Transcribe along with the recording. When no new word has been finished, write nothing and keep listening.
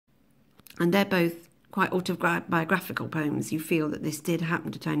And they're both quite autobiographical poems. You feel that this did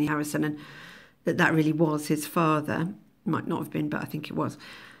happen to Tony Harrison and that really was his father. Might not have been, but I think it was.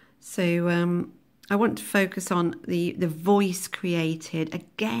 So I want to focus on the voice created,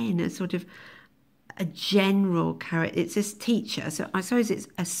 again, a sort of a general character. It's this teacher, so I suppose it's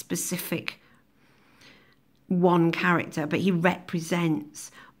a specific one character, but he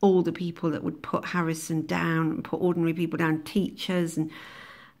represents all the people that would put Harrison down and put ordinary people down, teachers and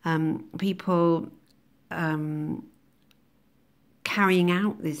people carrying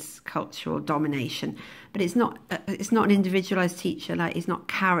out this cultural domination. But it's not an individualised teacher. Like, he's not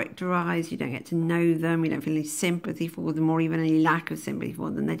characterised. You don't get to know them. You don't feel any sympathy for them, or even any lack of sympathy for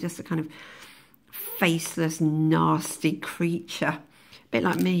them. They're just a kind of faceless, nasty creature, a bit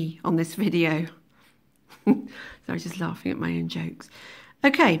like me on this video. So I was just laughing at my own jokes.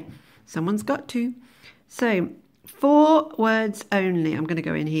 Okay, someone's got to. So 4 words only. I'm going to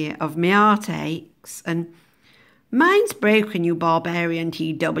go in here of my heart aches. And mine's broken, you barbarian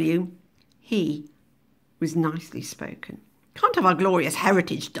TW. He was nicely spoken. Can't have our glorious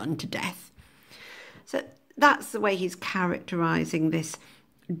heritage done to death. So that's the way he's characterising this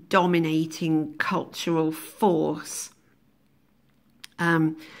dominating cultural force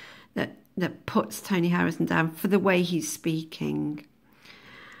that puts Tony Harrison down for the way he's speaking,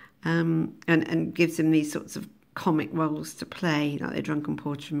 and gives him these sorts of comic roles to play, like the Drunken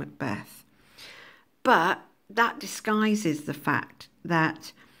Porter and Macbeth. But that disguises the fact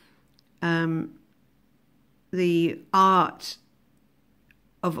that the art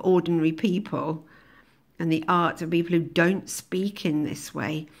of ordinary people and the art of people who don't speak in this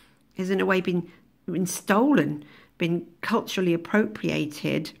way has in a way been stolen, been culturally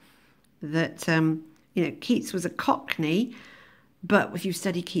appropriated. That, Keats was a Cockney, but if you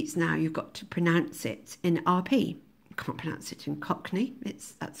study Keats now, you've got to pronounce it in RP. You can't pronounce it in Cockney.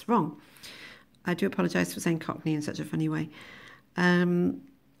 That's wrong. I do apologise for saying Cockney in such a funny way.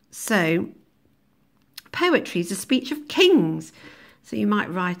 So, poetry is a speech of kings. So you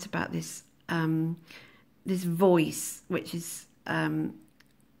might write about this this voice, which is, I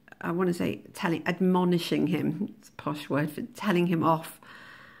want to say, admonishing him. It's a posh word for telling him off.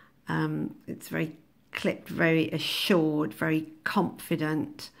 It's very clipped, very assured, very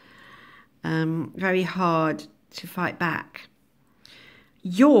confident, very hard to fight back.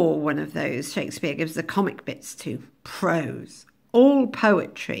 You're one of those Shakespeare gives the comic bits to. Prose. All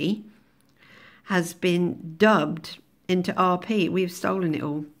poetry has been dubbed into RP. We've stolen it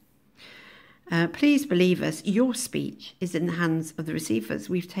all. Please believe us, your speech is in the hands of the receivers.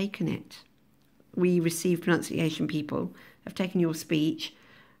 We've taken it. We receive pronunciation people have taken your speech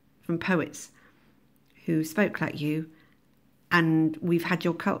from poets who spoke like you, and we've had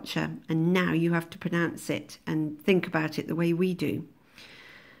your culture, and now you have to pronounce it and think about it the way we do.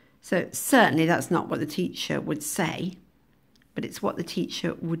 So certainly that's not what the teacher would say, but it's what the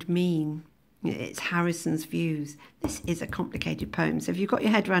teacher would mean. It's Harrison's views. This is a complicated poem, so if you've got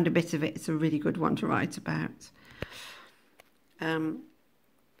your head around a bit of it, it's a really good one to write about. So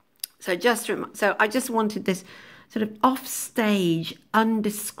I just wanted this sort of off-stage,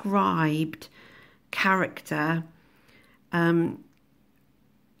 undescribed character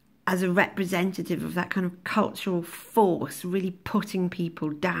as a representative of that kind of cultural force, really putting people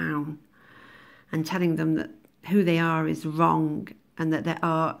down and telling them that who they are is wrong and that their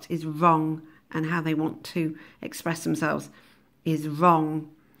art is wrong and how they want to express themselves is wrong.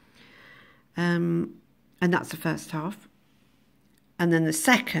 And that's the first half. And then the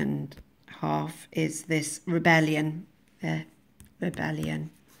second half is this rebellion.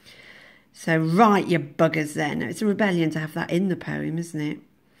 Rebellion. So right, you buggers then. It's a rebellion to have that in the poem, isn't it?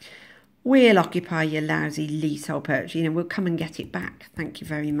 We'll occupy your lousy leasehold poetry. We'll come and get it back. Thank you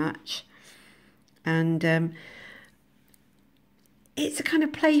very much. And it's a kind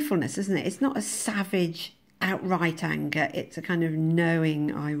of playfulness, isn't it? It's not a savage, outright anger. It's a kind of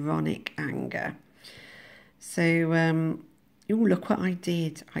knowing, ironic anger. So, look what I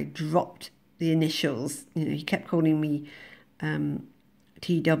did. I dropped the initials. He kept calling me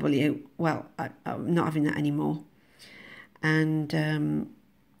TW. Well, I'm not having that anymore. And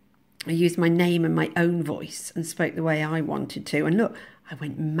I used my name and my own voice and spoke the way I wanted to. And look, I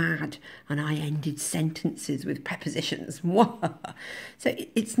went mad and I ended sentences with prepositions. So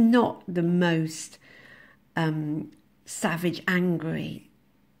it's not the most savage, angry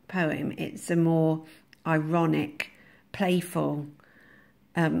poem. It's a more ironic, playful,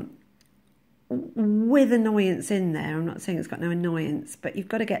 with annoyance in there. I'm not saying it's got no annoyance, but you've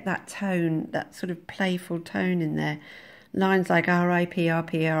got to get that tone, that sort of playful tone in there. Lines like R.I.P.,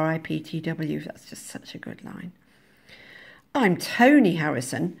 R.P., R.I.P., T.W. That's just such a good line. I'm Tony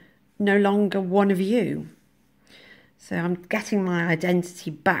Harrison, no longer one of you. So I'm getting my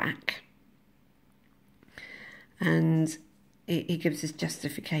identity back. And he gives his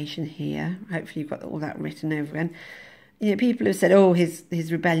justification here. Hopefully you've got all that written over again. You know, people have said, oh, his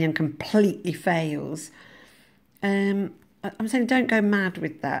rebellion completely fails. I'm saying don't go mad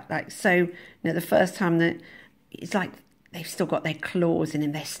with that. Like, so, you know, the first time that it's like they've still got their claws in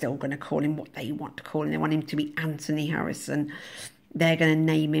him, they're still going to call him what they want to call him. They want him to be Anthony Harrison. They're going to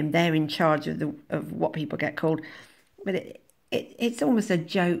name him. They're in charge of what people get called. But it's almost a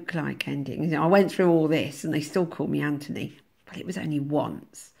joke-like ending. You know, I went through all this and they still call me Anthony. But it was only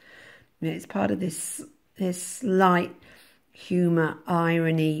once. You know, it's part of this light humour,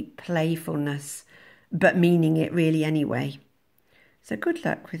 irony, playfulness, but meaning it really anyway. So good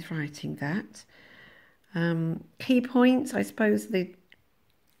luck with writing that. Key points, I suppose, the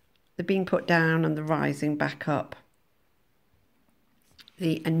being put down and the rising back up.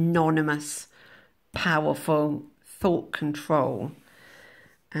 The anonymous, powerful thought control,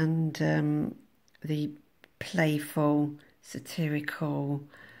 and the playful, satirical,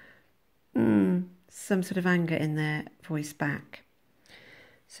 some sort of anger in their voice back.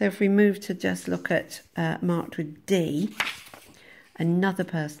 So if we move to just look at marked with D, another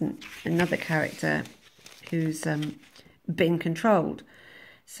character who's been controlled.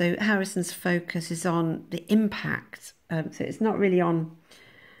 So Harrison's focus is on the impact. So it's not really on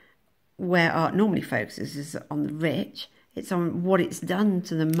where art normally focuses, is on the rich. It's on what it's done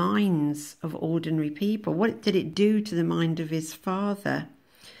to the minds of ordinary people. What did it do to the mind of his father?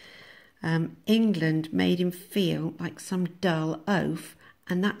 England made him feel like some dull oaf,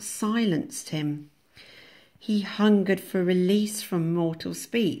 and that silenced him. He hungered for release from mortal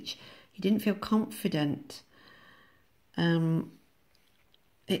speech. He didn't feel confident.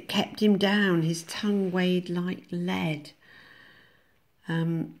 It kept him down. His tongue weighed like lead.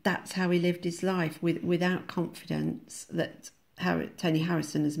 That's how he lived his life, without confidence, that Tony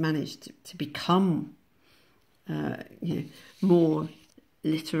Harrison has managed to become more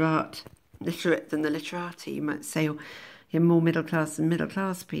literate than the literati, you might say, or more middle class than middle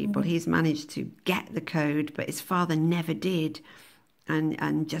class people. He's managed to get the code, but his father never did,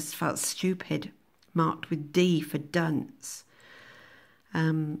 and just felt stupid, marked with D for dunce.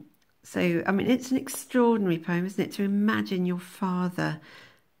 So, I mean, it's an extraordinary poem, isn't it? To imagine your father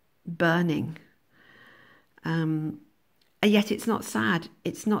burning. And yet it's not sad.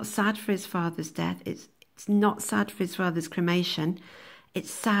 It's not sad for his father's death. It's not sad for his father's cremation.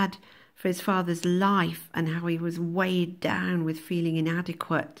 It's sad for his father's life and how he was weighed down with feeling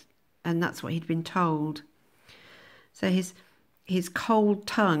inadequate. And that's what he'd been told. So his cold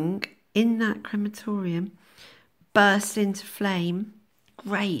tongue in that crematorium burst into flame.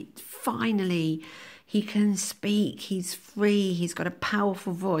 Great, finally he can speak, he's free, he's got a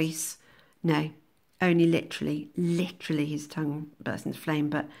powerful voice. No, only literally his tongue burst into flame,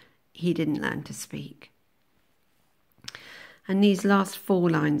 but he didn't learn to speak. And these last 4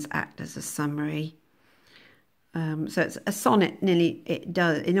 lines act as a summary. So it's a sonnet,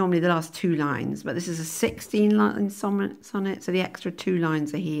 normally the last 2 lines, but this is a 16-line sonnet, so the extra 2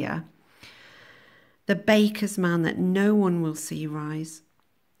 lines are here. The baker's man that no one will see rise,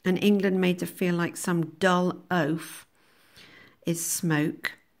 and England made to feel like some dull oaf, is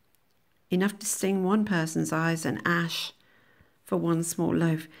smoke, enough to sting one person's eyes, and ash for one small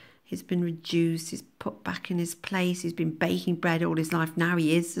loaf. He's been reduced, he's put back in his place, he's been baking bread all his life, now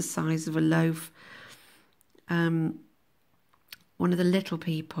he is the size of a loaf. One of the little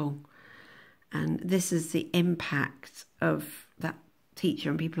people, and this is the impact of that teacher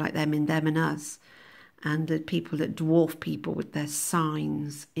and people like them in Them and Us, and the people that dwarf people with their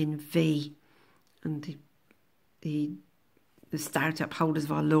signs in V, and the stout upholders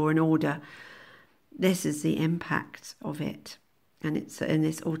of our law and order. This is the impact of it, and it's in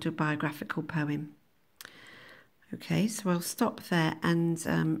this autobiographical poem. Okay, so I'll stop there, and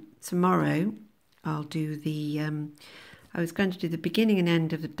tomorrow I'll do I was going to do the beginning and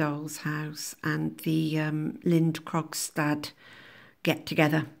end of the Doll's House and the Lind Krogstad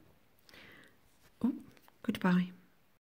get-together. Goodbye.